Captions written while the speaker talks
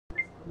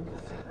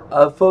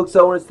Folks,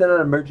 I want to send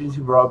out an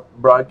emergency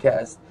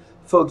broadcast.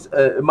 Folks,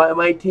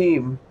 my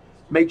team,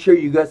 make sure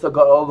you guys have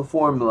got all the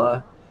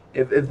formula.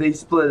 If they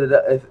split it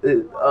up,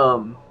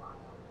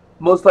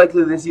 most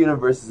likely this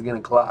universe is going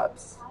to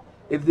collapse.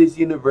 If this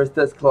universe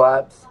does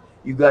collapse,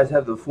 you guys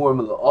have the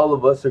formula. All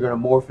of us are going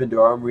to morph into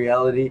our own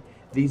reality.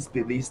 These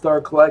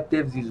star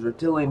collectives, these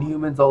reptilian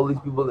humans, all these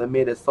people that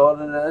made us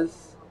thought in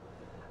us.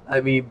 I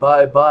mean,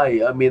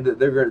 bye. I mean,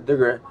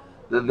 they're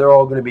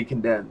all going to be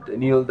condemned,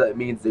 and you know what that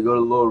means. They go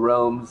to lower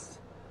realms.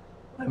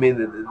 I mean,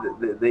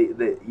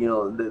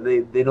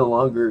 they no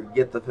longer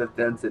get the fifth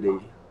density,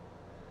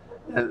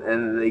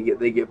 and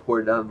they get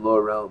poured down the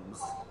lower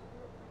realms.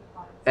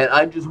 And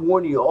I'm just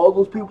warning you, all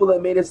those people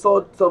that made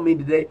assault on me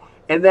today,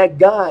 and that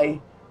guy,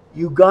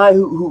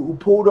 who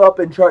pulled up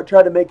and tried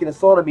to make an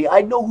assault on me.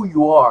 I know who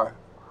you are.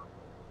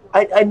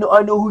 I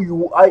know who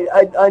you.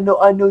 I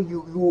know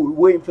you were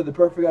waiting for the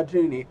perfect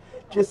opportunity.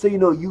 Just so you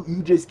know,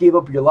 you just gave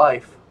up your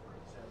life.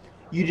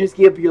 You just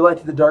gave up your life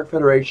to the Dark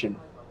Federation.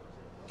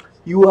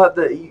 You will have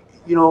to,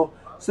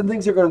 some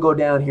things are going to go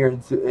down here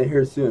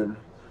soon.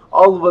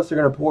 All of us are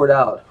going to pour it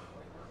out.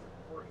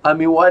 I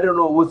mean, well, I don't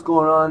know what's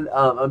going on.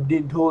 I'm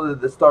being told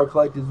that the Star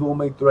Collectives will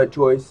make the right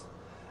choice.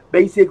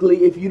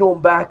 Basically, if you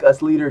don't back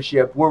us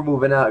leadership, we're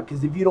moving out.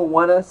 Because if you don't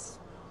want us,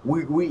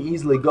 we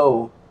easily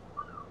go.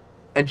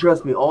 And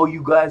trust me, all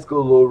you guys go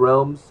low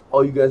realms.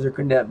 All you guys are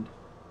condemned.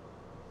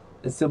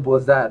 As simple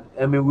as that.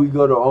 I mean, we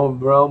go to our own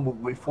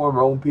realm. We form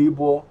our own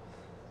people.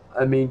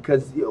 I mean,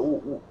 because we've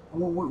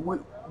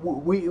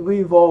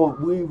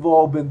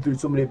all been through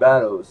so many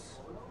battles.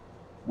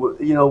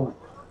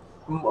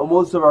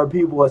 Most of our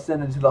people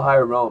ascended to the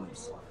higher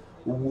realms.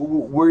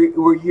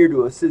 We're here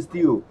to assist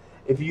you.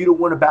 If you don't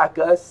want to back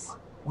us,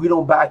 we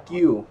don't back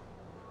you.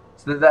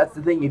 So that's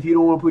the thing. If you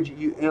don't want to put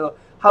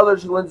how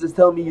large lenses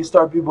tell me you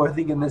star people are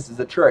thinking this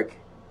is a trick.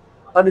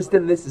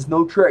 Understand this is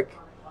no trick.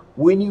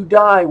 When you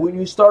die, when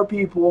you star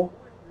people,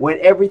 when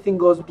everything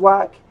goes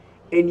black,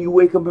 and you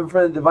wake up in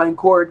front of the divine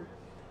court,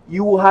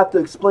 you will have to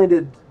explain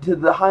it to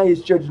the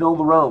highest judge in all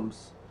the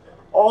realms.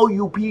 All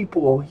you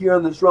people here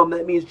in this realm,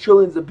 that means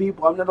trillions of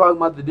people. I'm not talking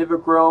about the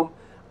Divic realm.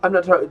 I'm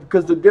not talking,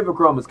 because the Divic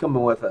realm is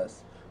coming with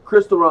us.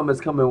 Crystal realm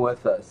is coming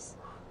with us.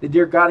 The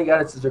dear God and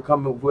goddesses are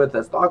coming with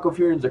us. The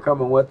Aquafurians are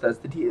coming with us.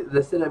 The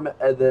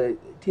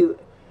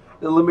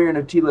Lemurian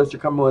of Telos are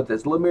coming with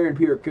us. Lemurian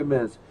Peter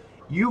Commands.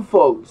 You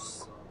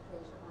folks,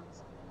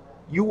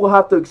 you will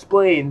have to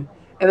explain,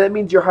 and that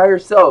means your higher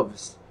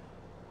selves.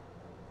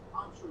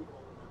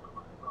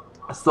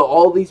 So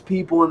all these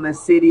people in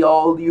this city,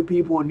 all you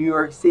people in New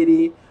York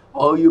City,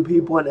 all you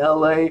people in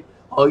LA,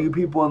 all you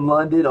people in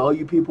London, all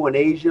you people in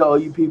Asia, all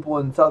you people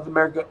in South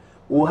America,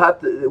 will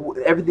have to,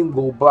 everything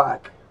will go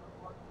black.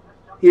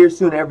 Here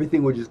soon,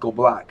 everything will just go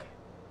black.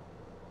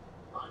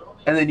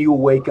 And then you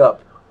will wake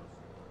up.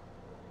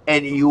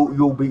 And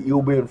you'll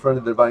be in front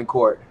of the divine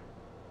court.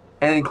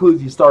 And it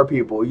includes you star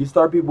people. You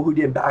star people who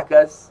didn't back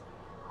us.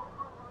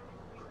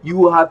 You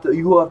will have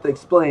to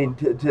explain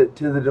to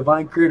the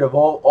divine creator of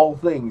all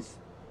things,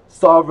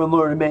 Sovereign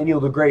Lord Emmanuel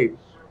the Great.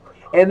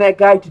 And that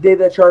guy today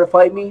that tried to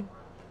fight me,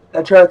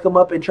 that tried to come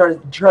up and try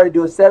to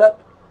do a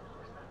setup,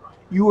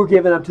 you were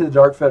given up to the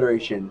Dark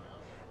Federation.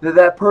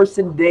 That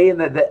person today in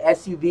the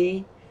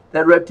SUV,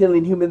 that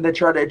reptilian human that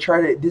tried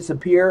to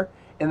disappear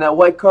in that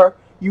white car,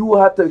 you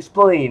will have to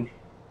explain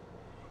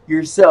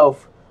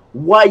yourself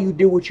why you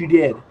did what you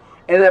did.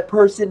 And that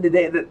person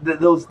today,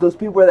 those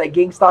people that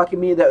gang stalking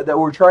me, that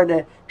were trying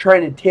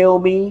to tail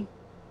me,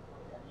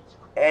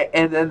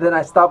 and then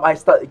I stopped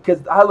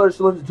because High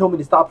Salinda told me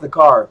to stop the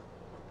car.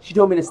 She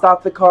told me to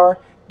stop the car,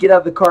 get out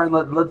of the car,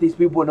 and let these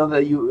people know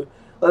that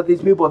let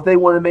these people, if they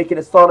want to make an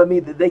assault on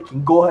me, that they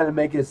can go ahead and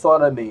make an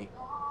assault on me.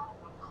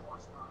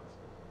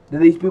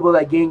 These people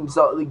that gang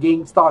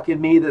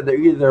stalking me, that they're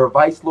either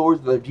vice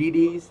lords or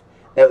GDs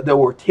that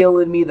were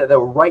tailing me, that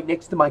were right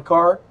next to my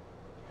car.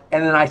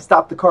 And then I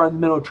stopped the car in the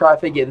middle of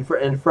traffic in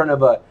front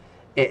of I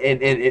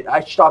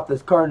stopped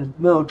this car in the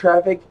middle of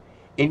traffic,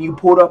 and you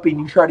pulled up and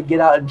you tried to get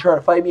out and try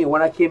to fight me. And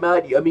when I came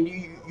out, I mean,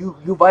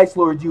 you vice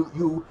lords,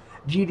 you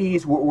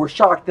GDs were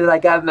shocked that I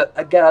got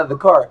out of the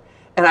car.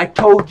 And I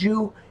told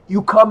you,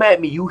 you come at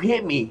me, you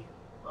hit me,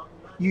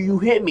 you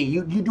hit me,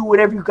 you do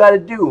whatever you got to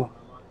do.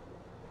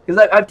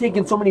 Because I've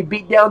taken so many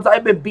beatdowns.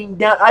 I've been beaten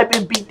down. I've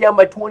been beat down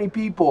by 20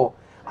 people.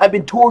 I've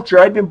been tortured.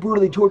 I've been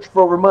brutally tortured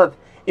for over a month.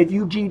 If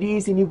you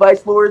GDs and you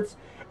Vice Lords,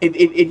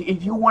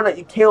 if you want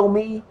to kill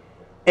me,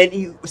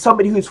 and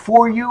somebody who's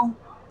for you,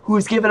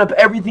 who's given up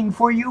everything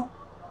for you,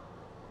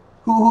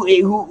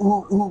 my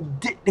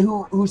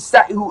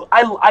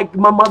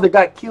mother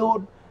got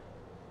killed,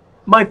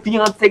 my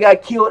fiance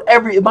got killed,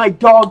 my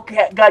dog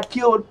got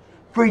killed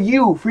for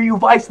you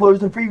Vice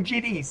Lords and for you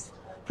GDs,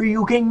 for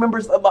you gang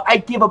members. I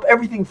give up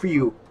everything for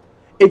you.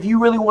 If you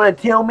really want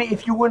to tell me,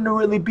 if you want to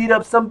really beat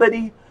up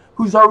somebody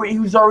who's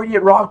already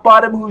at rock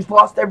bottom, who's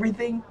lost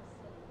everything,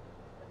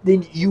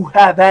 then you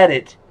have at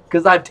it.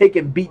 Because I've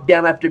taken beat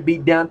down after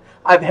beat down.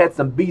 I've had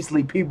some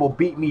beastly people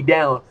beat me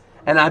down,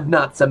 and I've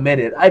not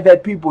submitted. I've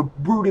had people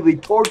brutally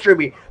torture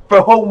me for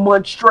a whole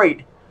month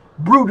straight.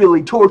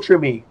 brutally torture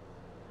me,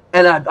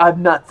 and I've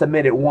not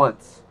submitted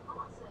once.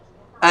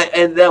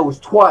 And that was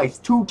twice,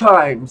 2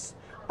 times.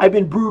 I've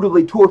been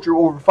brutally tortured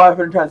over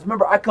 500 times.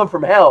 Remember, I come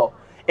from hell.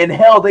 In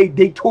hell, they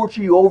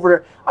torture you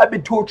over. I've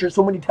been tortured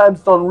so many times,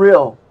 it's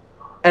unreal.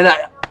 And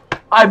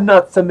I've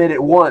not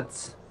submitted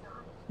once.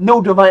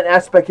 No divine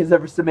aspect has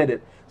ever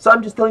submitted. So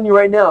I'm just telling you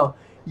right now,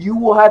 you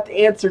will have to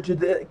answer to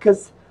the,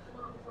 because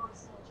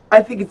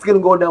I think it's going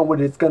to go down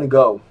where it's going to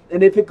go.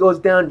 And if it goes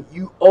down,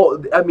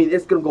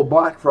 it's going to go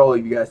black for all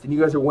of you guys. And you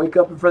guys will wake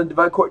up in front of the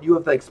divine court. You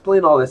have to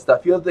explain all this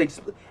stuff. You have to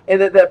explain.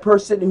 And that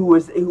person who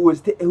was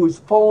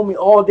following me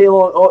all day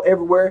long,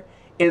 everywhere,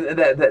 in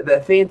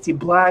that fancy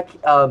black,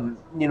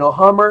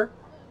 Hummer.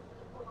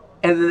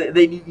 And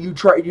then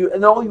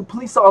and all you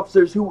police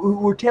officers who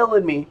were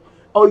telling me,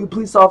 all you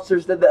police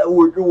officers that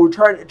were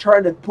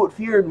trying to put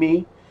fear in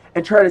me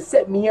and trying to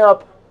set me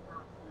up,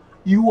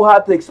 you will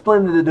have to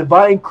explain to the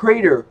divine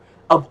creator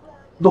of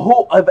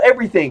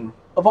everything,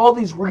 of all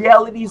these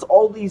realities,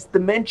 all these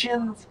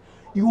dimensions.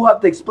 You will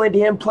have to explain to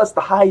him, plus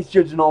the highest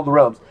judge in all the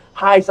realms,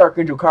 highest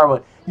Archangel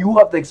Karma. You will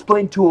have to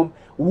explain to him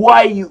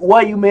why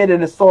you made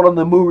an assault on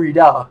the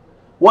MuRiDA,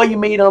 why you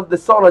made an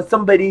assault on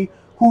somebody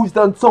who's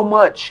done so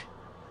much.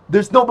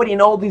 There's nobody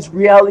in all these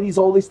realities,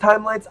 all these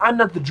timelines. I'm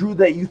not the Drew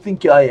that you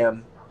think I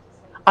am.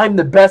 I'm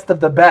the best of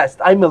the best.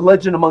 I'm a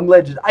legend among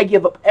legends. I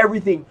give up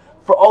everything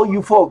for all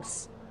you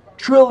folks.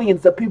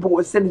 Trillions of people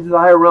were sent into the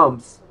higher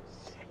realms.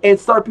 And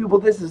Star people,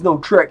 this is no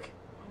trick.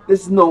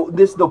 This is no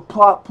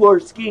plot, plur,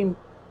 scheme.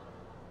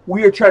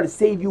 We are trying to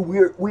save you.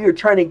 We're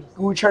trying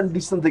to do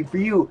something for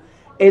you.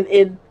 And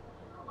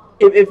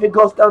if it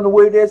goes down the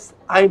way it is,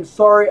 I'm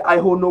sorry. I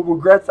hold no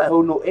regrets. I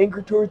hold no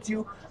anger towards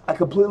you. I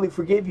completely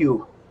forgive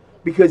you.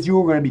 Because you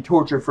were going to be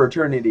tortured for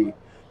eternity.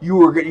 You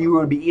were going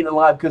to be eaten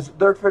alive because the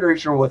Dark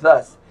Federation were with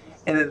us.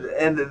 You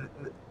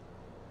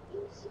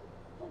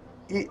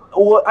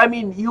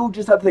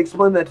just have to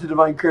explain that to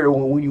Divine Creator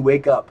when you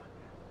wake up.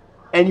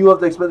 And you have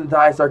to explain it to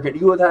Highest Archangel.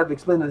 You have to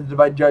explain it to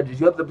Divine Judges.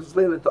 You have to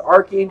explain it to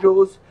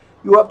Archangels.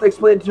 You have to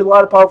explain it to a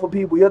lot of powerful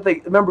people. You have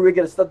to remember, we're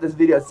going to start this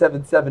video at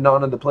 7/7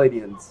 on the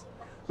Pleiadians.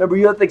 Remember,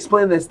 you have to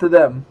explain this to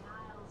them.